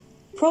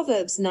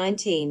Proverbs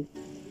 19.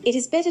 It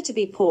is better to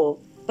be poor,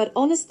 but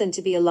honest than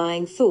to be a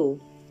lying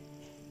fool.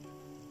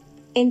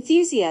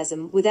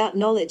 Enthusiasm without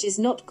knowledge is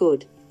not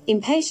good.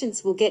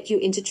 Impatience will get you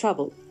into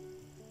trouble.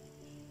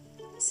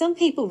 Some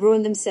people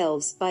ruin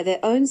themselves by their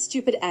own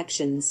stupid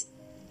actions,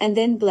 and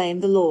then blame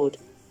the Lord.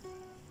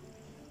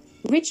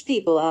 Rich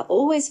people are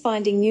always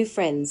finding new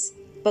friends,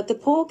 but the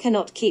poor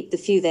cannot keep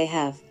the few they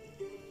have.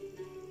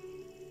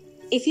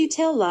 If you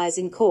tell lies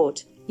in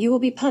court, you will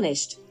be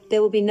punished.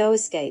 There will be no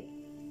escape.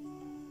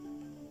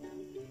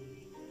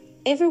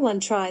 Everyone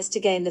tries to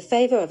gain the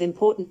favor of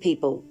important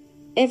people.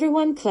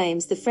 Everyone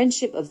claims the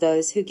friendship of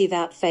those who give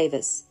out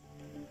favors.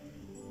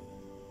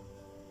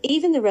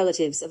 Even the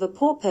relatives of a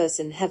poor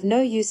person have no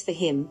use for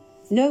him.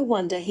 No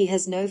wonder he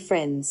has no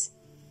friends.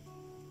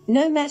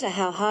 No matter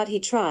how hard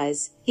he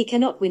tries, he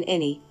cannot win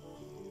any.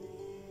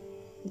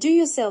 Do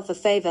yourself a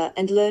favor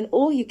and learn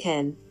all you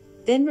can.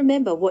 Then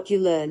remember what you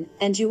learn,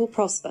 and you will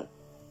prosper.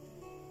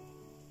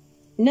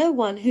 No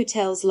one who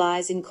tells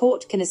lies in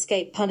court can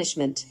escape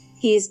punishment.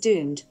 He is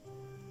doomed.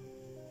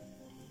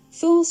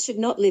 Fools should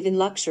not live in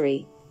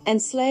luxury,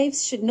 and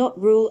slaves should not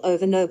rule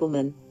over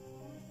noblemen.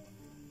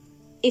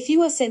 If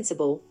you are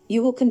sensible,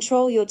 you will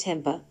control your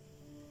temper.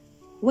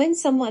 When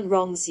someone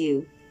wrongs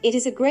you, it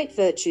is a great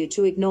virtue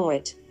to ignore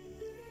it.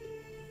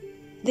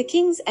 The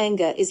king's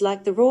anger is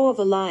like the roar of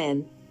a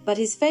lion, but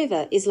his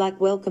favor is like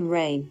welcome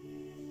rain.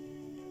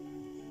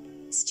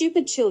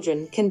 Stupid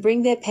children can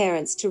bring their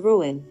parents to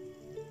ruin.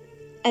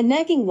 A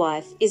nagging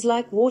wife is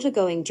like water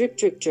going drip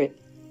drip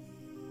drip.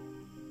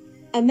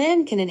 A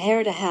man can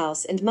inherit a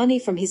house and money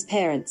from his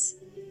parents,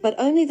 but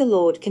only the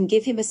Lord can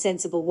give him a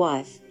sensible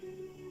wife.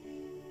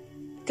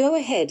 Go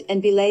ahead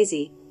and be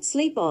lazy,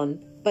 sleep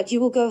on, but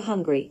you will go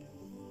hungry.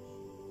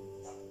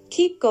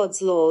 Keep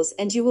God's laws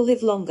and you will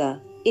live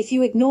longer. If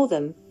you ignore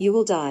them, you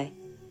will die.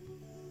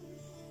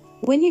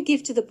 When you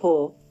give to the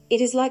poor, it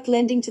is like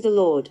lending to the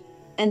Lord,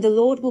 and the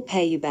Lord will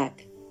pay you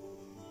back.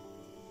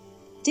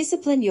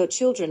 Discipline your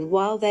children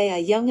while they are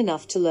young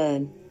enough to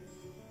learn.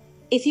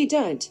 If you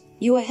don't,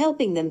 you are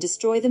helping them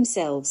destroy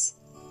themselves.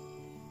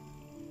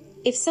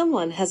 If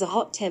someone has a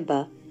hot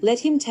temper, let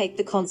him take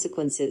the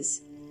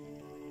consequences.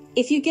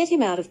 If you get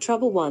him out of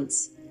trouble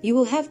once, you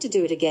will have to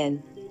do it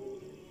again.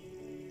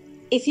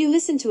 If you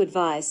listen to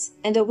advice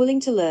and are willing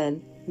to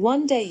learn,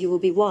 one day you will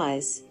be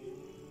wise.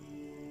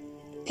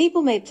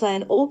 People may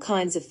plan all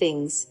kinds of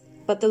things,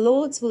 but the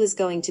Lord's will is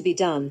going to be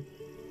done.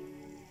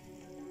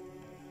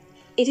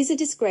 It is a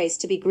disgrace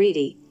to be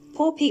greedy.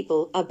 Poor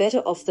people are better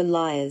off than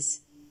liars.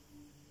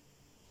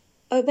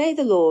 Obey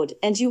the Lord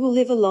and you will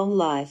live a long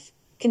life,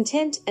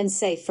 content and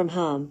safe from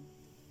harm.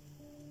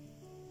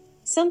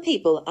 Some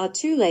people are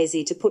too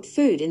lazy to put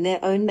food in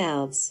their own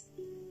mouths.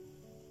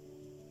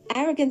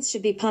 Arrogance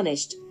should be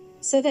punished,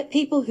 so that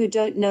people who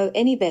don't know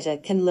any better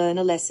can learn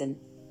a lesson.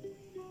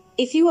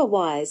 If you are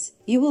wise,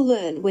 you will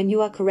learn when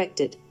you are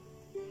corrected.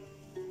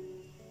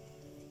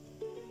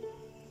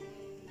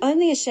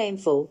 Only a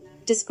shameful,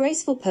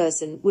 disgraceful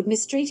person would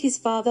mistreat his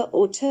father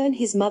or turn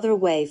his mother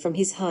away from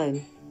his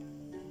home.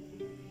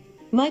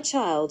 My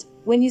child,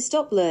 when you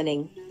stop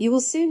learning, you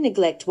will soon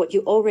neglect what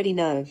you already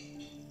know.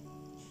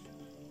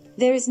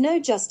 There is no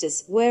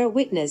justice where a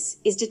witness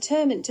is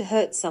determined to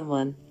hurt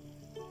someone.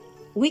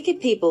 Wicked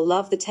people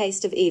love the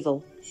taste of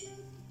evil.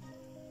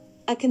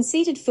 A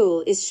conceited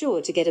fool is sure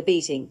to get a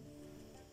beating.